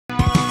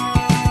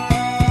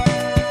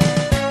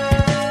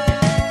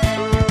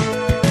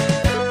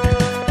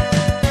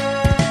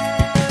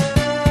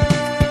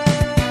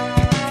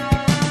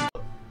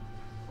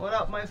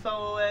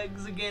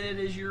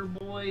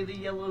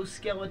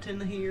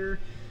exoskeleton here,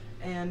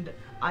 and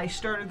I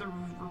started the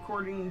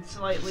recording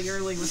slightly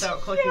early without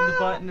clicking the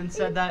button and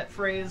said that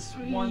phrase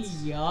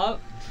once.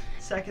 Yup.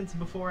 Seconds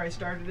before I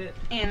started it.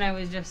 And I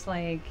was just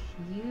like,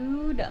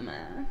 you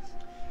dumbass.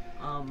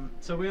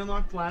 So we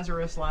unlocked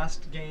Lazarus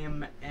last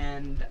game,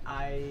 and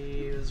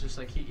I was just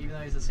like, even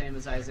though he's the same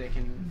as Isaac,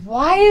 and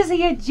why is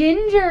he a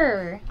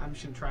ginger? I'm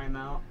just gonna try him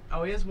out.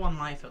 Oh, he has 1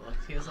 life. It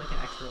looks. He has like an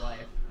extra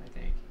life, I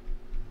think.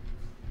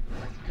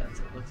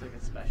 It looks like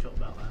it's special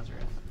about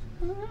Lazarus.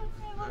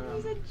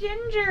 He's a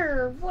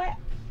ginger. What?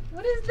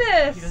 What is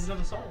this? He doesn't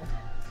have a soul.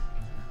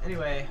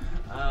 Anyway,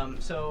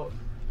 so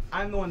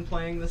I'm the one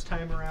playing this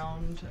time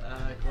around,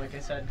 like I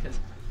said, because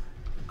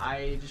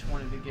I just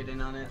wanted to get in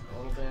on it a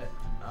little bit.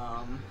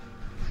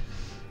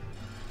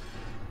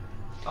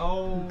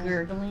 Oh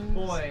Gurglings.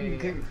 boy.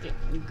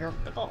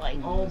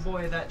 Gurglings. Oh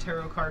boy, that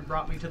tarot card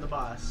brought me to the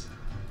boss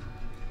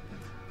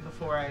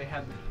before I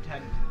had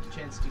a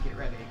chance to get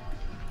ready.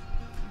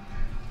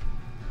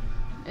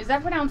 Is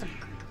that pronounced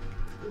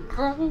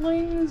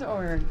gurglings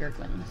or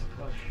gurglings?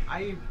 Look,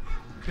 I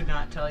could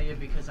not tell you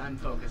because I'm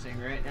focusing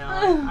right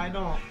now. I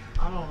don't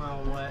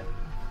know what.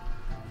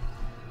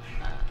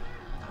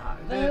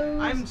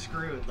 I'm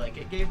screwed. Like,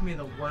 it gave me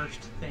the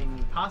worst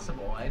thing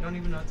possible. I don't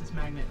even know what this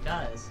magnet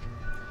does.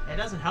 It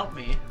doesn't help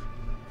me.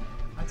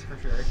 That's for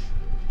sure.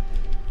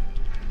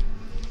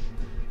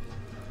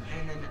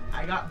 And then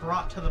I got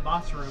brought to the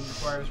boss room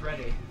before I was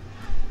ready.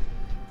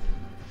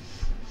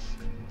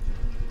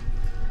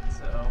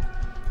 So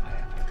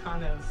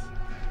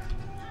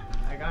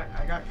I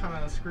got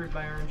kind of screwed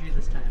by RNG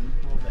this time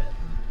a little bit.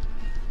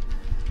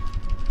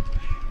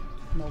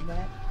 A little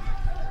bit.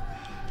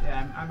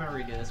 Yeah, I'm gonna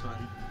redo this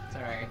one.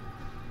 Sorry.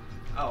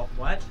 Oh,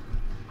 what?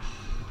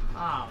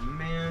 Oh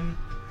man,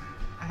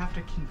 I have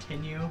to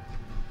continue.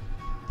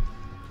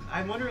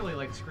 I'm literally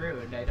like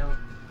screwed. I don't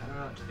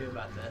know what to do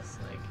about this.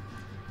 Like,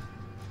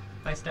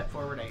 if I step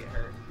forward, I get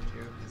hurt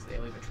too, because they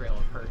leave a trail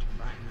of hurt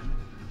behind them.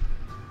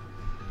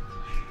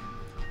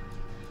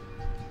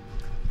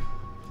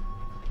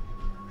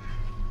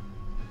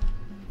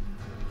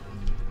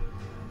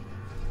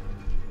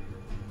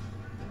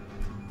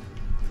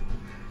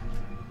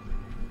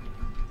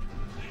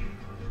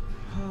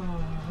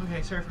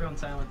 Okay, sorry for going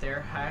silent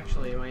there. I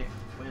actually might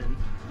win.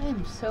 I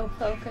am so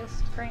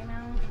focused right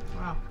now.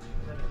 Wow,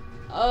 I did it.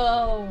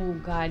 Oh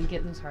God,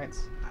 get those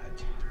hearts.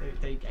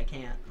 I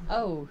can't.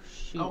 Oh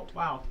shoot. Oh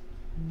wow.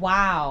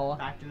 Wow.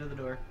 Backed into the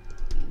door.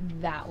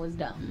 That was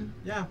dumb.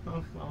 Yeah.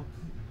 Oh well.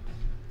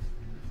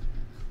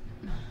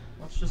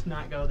 Let's just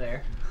not go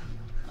there.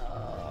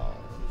 Oh.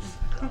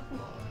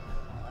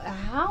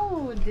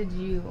 How did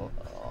you?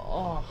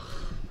 Oh.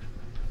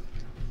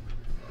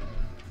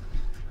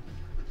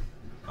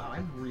 Wow,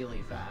 I'm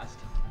really fast.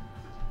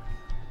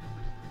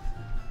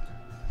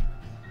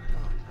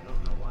 I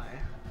don't know why.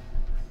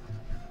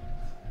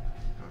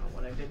 I don't know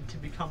what I did to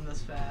become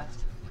this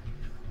fast.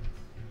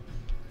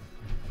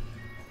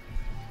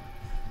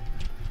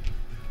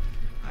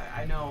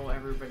 I know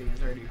everybody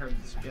has already heard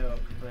this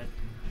joke, but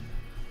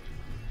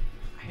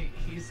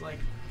he's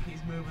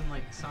moving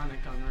like Sonic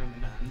on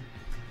Ramadan.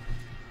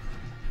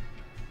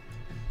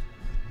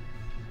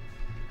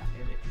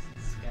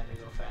 It's gotta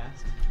go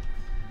fast.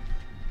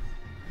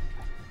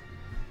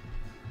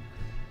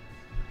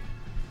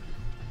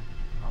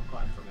 I'll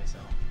clap for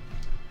myself.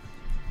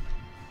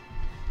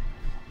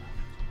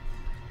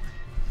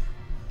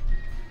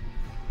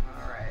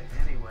 Alright,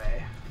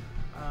 anyway.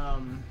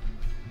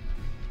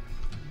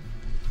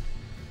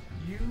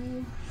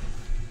 You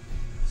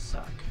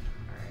suck.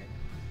 Alright.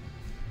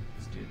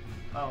 Let's do.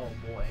 Oh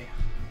boy.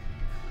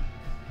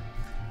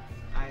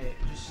 I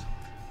just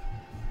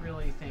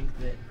really think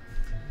that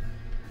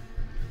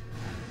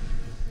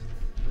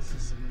this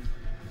is some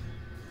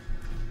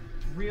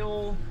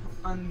real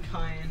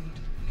unkind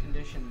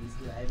conditions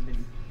that I've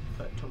been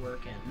put to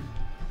work in.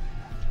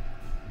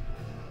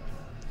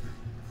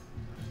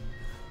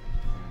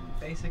 And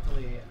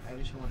basically, I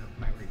just want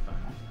my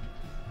refund.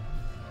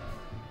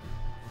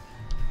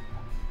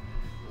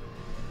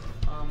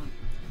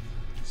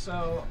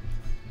 So,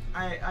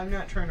 I'm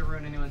not trying to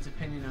ruin anyone's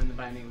opinion on the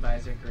Binding of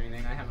Isaac or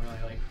anything. I haven't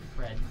really, like,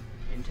 read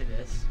into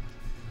this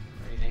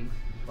or anything.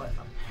 But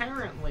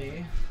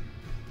apparently,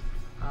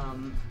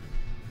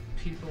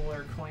 people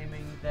are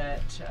claiming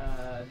that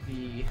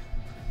the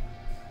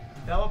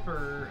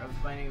developer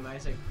of Binding of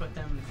Isaac put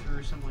them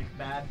through some, like,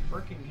 bad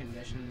working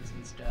conditions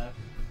and stuff.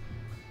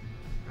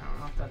 I don't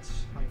know if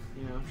that's, like,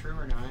 you know, true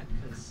or not,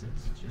 because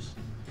it's just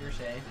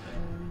hearsay.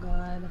 Oh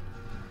God.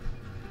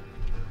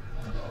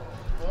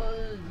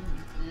 Oh,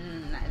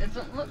 that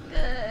doesn't look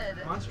good.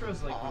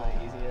 Monstro's like one of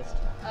the easiest.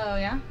 Oh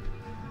yeah?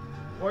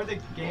 Or the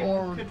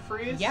game could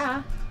freeze?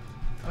 Yeah.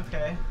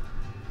 Okay.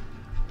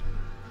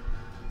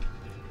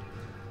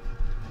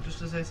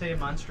 Just as I say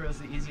Monstro's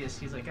the easiest,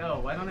 he's like,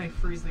 oh, why don't I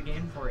freeze the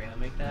game for you?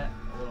 Make that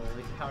a little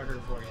harder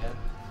for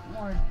you.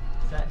 Or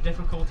Is that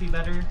difficulty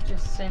better?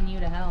 just send you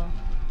to hell.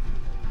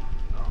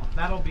 Oh,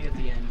 that'll be at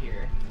the end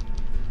here.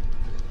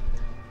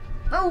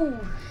 Oh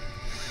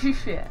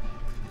shit.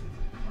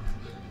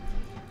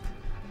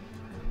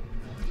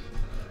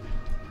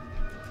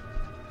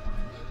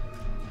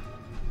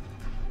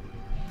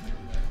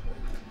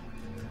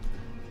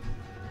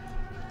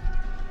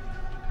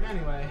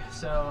 Anyway,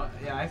 so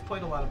yeah, I've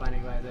played a lot of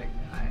Binding of Isaac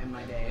in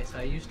my day, so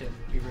I used to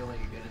be really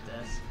good at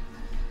this.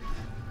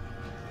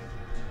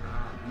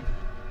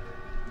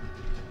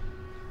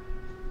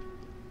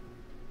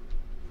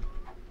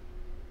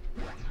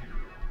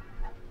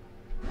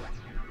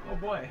 Oh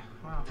boy,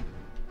 wow.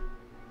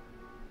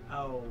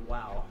 Oh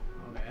wow,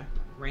 okay.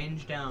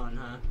 Range down,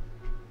 huh?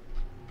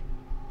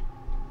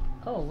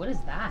 Oh, what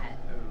is that?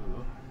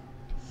 Ooh.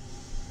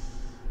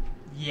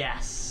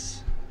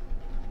 Yes.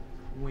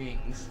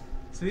 Wings.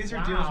 So these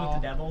are deals with the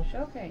devil.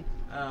 Okay.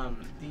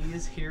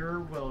 These here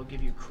will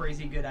give you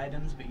crazy good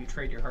items, but you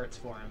trade your hearts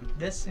for them.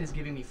 This is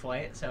giving me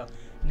flight, so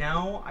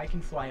now I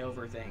can fly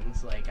over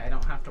things. Like, I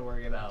don't have to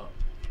worry about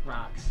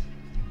rocks.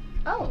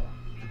 Oh.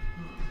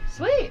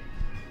 Sweet.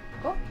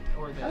 Cool.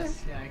 Or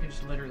this. Okay. Yeah, I can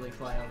just literally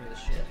fly over this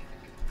shit.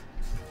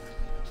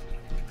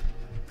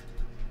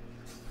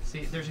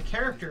 See, there's a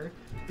character.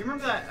 You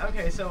remember that?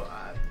 Okay, so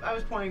I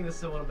was playing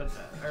this a little bit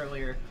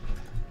earlier.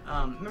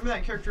 Remember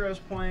that character I was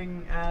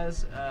playing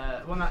as?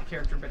 Well, not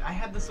character, but I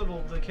had this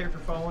the character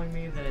following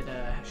me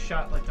that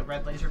shot like the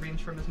red laser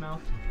beams from his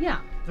mouth. Yeah.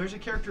 There's a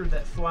character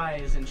that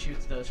flies and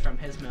shoots those from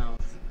his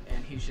mouth,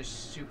 and he's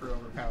just super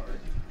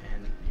overpowered,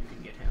 and you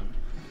can get him.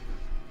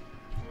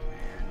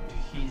 And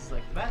he's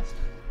like the best.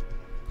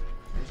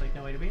 There's like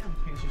no way to beat him.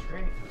 He's just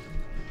great.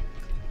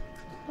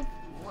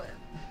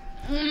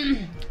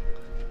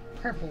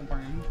 Purple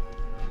burn.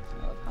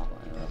 I love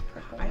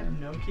purple. I have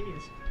no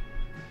keys.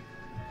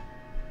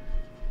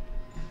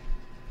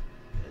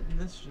 And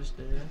this is just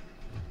a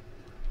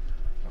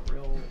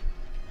real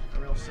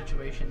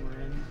situation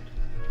we're in.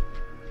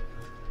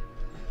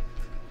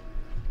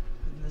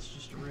 And this is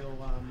just a real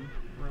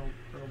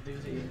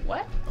doozy.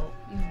 What? Oh.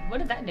 What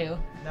did that do?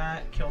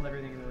 That killed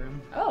everything in the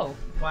room. Oh.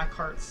 Black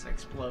hearts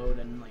explode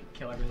and like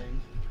kill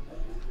everything.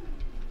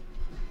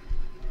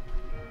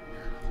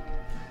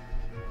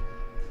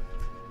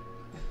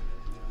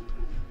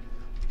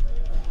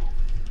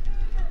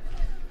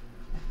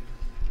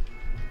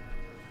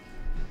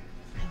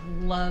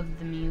 Love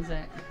the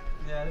music.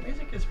 Yeah, the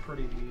music is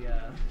pretty, you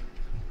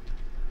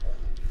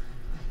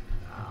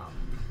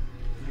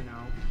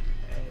know,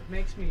 it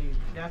makes me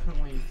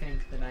definitely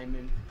think that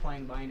I'm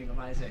playing Binding of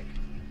Isaac.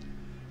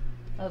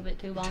 A little bit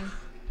too long.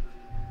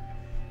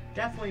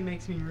 Definitely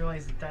makes me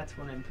realize that that's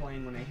what I'm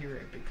playing when I hear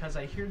it, because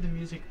I hear the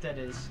music that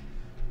is,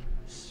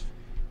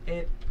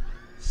 it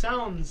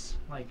sounds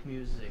like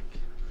music.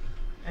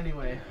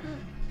 Anyway,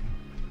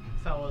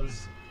 fellow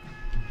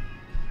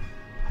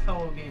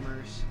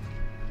gamers,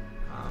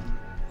 I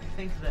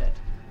think that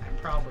I'm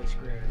probably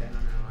screwed. I don't know.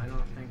 I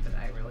don't think that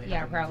I really Yeah,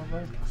 have...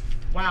 probably.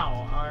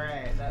 Wow,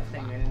 alright. That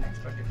thing, I didn't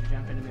expect it to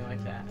jump into me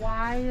like that.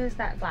 Why is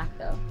that black,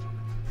 though?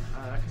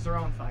 Because they're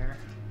all on fire.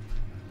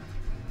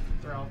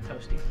 They're all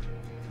toasty.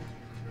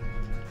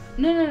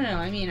 No.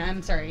 I mean,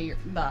 I'm sorry,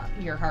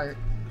 your heart.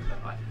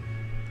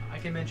 I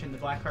can mention the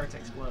black hearts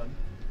explode.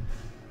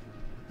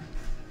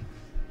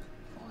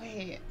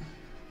 Wait.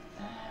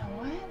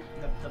 What?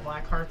 The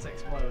black hearts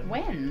explode.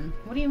 When?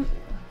 What do you...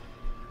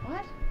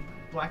 What?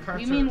 Black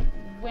hearts You mean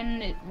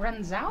when it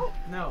runs out?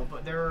 No,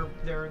 but there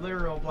are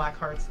literal black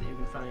hearts that you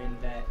can find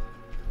that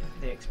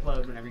they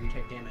explode whenever you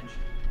take damage.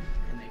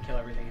 And they kill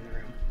everything in the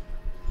room.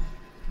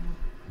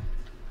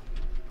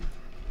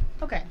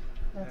 Okay.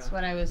 That's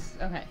what I was...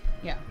 Okay,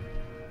 yeah.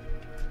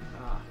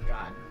 Oh,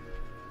 God.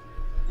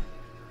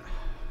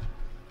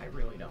 I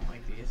really don't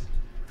like these.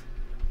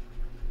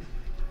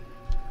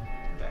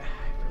 I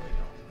really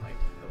don't like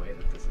the way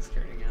that this is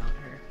turning out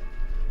here.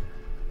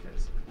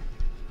 Because,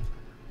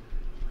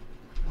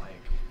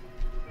 like,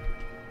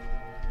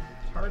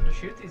 it's hard to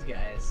shoot these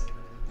guys.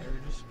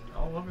 They're just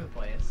all over the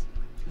place.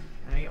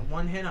 And I get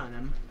one hit on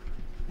him.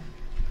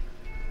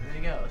 And then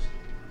he goes.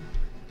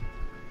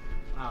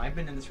 Wow, I've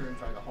been in this room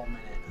for like a whole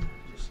minute.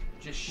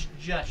 Just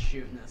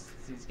shooting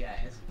these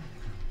guys.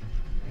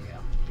 There you go.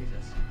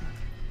 Jesus.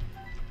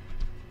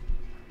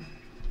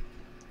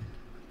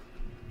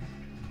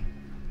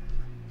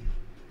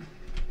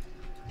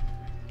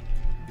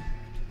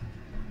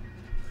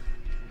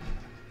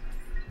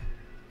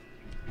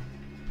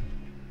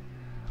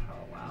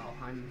 Oh wow,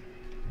 I'm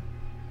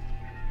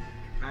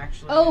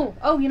actually.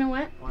 Oh, you know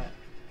what? What?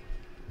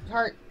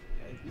 Heart.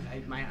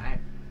 I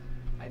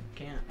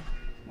can't.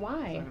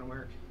 Why? It's not gonna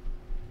work.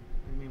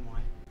 What do you mean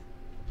why?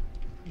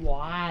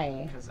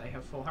 Why? Because I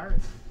have full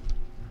hearts.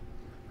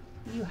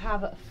 You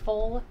have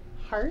full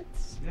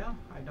hearts? Yeah,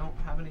 I don't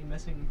have any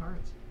missing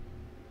hearts.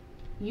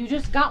 You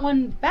just got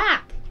one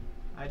back.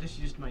 I just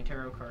used my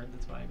tarot card,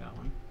 that's why I got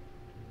one.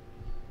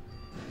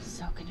 I'm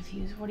so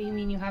confused. What do you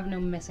mean you have no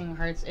missing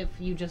hearts if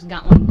you just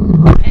got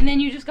one? And then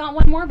you just got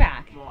one more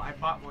back. Well, I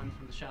bought one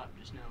from the shop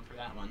just now for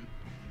that one.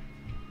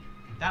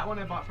 That one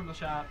I bought from the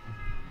shop.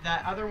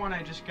 That other one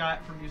I just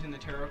got from using the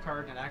tarot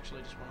card and it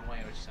actually just went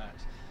away, which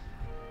sucks.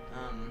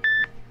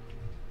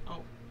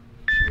 Oh,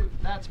 shoot,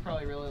 that's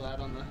probably really loud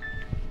on the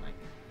mic.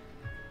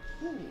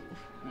 Ooh,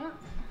 yeah.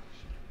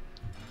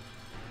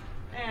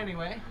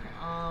 Anyway,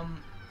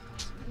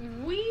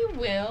 we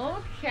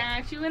will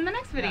catch you in the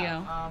next video.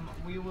 Yeah,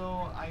 we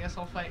will, I guess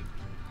I'll fight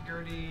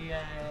Gertie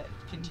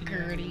continue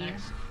in Gertie. the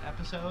next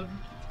episode.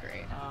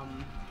 Great.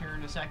 Here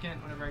in a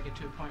second, whenever I get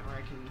to a point where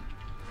I can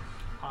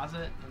pause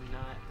it and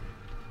not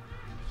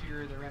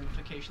fear the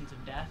ramifications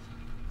of death.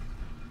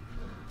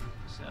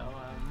 So,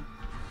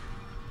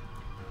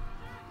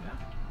 yeah,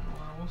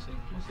 well, we'll see.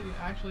 We'll see.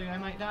 Actually, I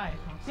might die.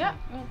 Let's Yeah, see.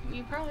 well,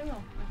 you probably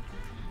will.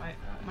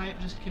 Might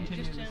just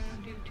continue. Just this.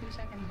 do 2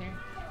 seconds here.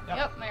 Yep.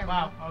 Yep, there we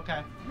Wow. go.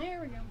 Okay.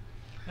 There we go.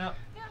 Yep.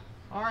 Yeah.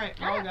 All right.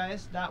 Well, Alright.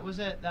 guys, that was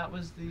it. That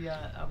was the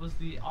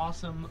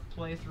awesome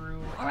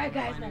playthrough. Alright,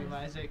 guys, of Binding then. of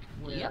Isaac.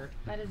 Where, Yep,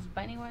 that is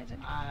Binding of Isaac.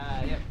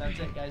 Yep. That's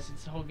it, guys.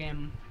 It's the whole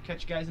game.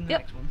 Catch you guys in the Yep,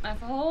 next one. that's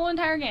the whole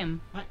entire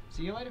game. All right.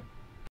 See you later.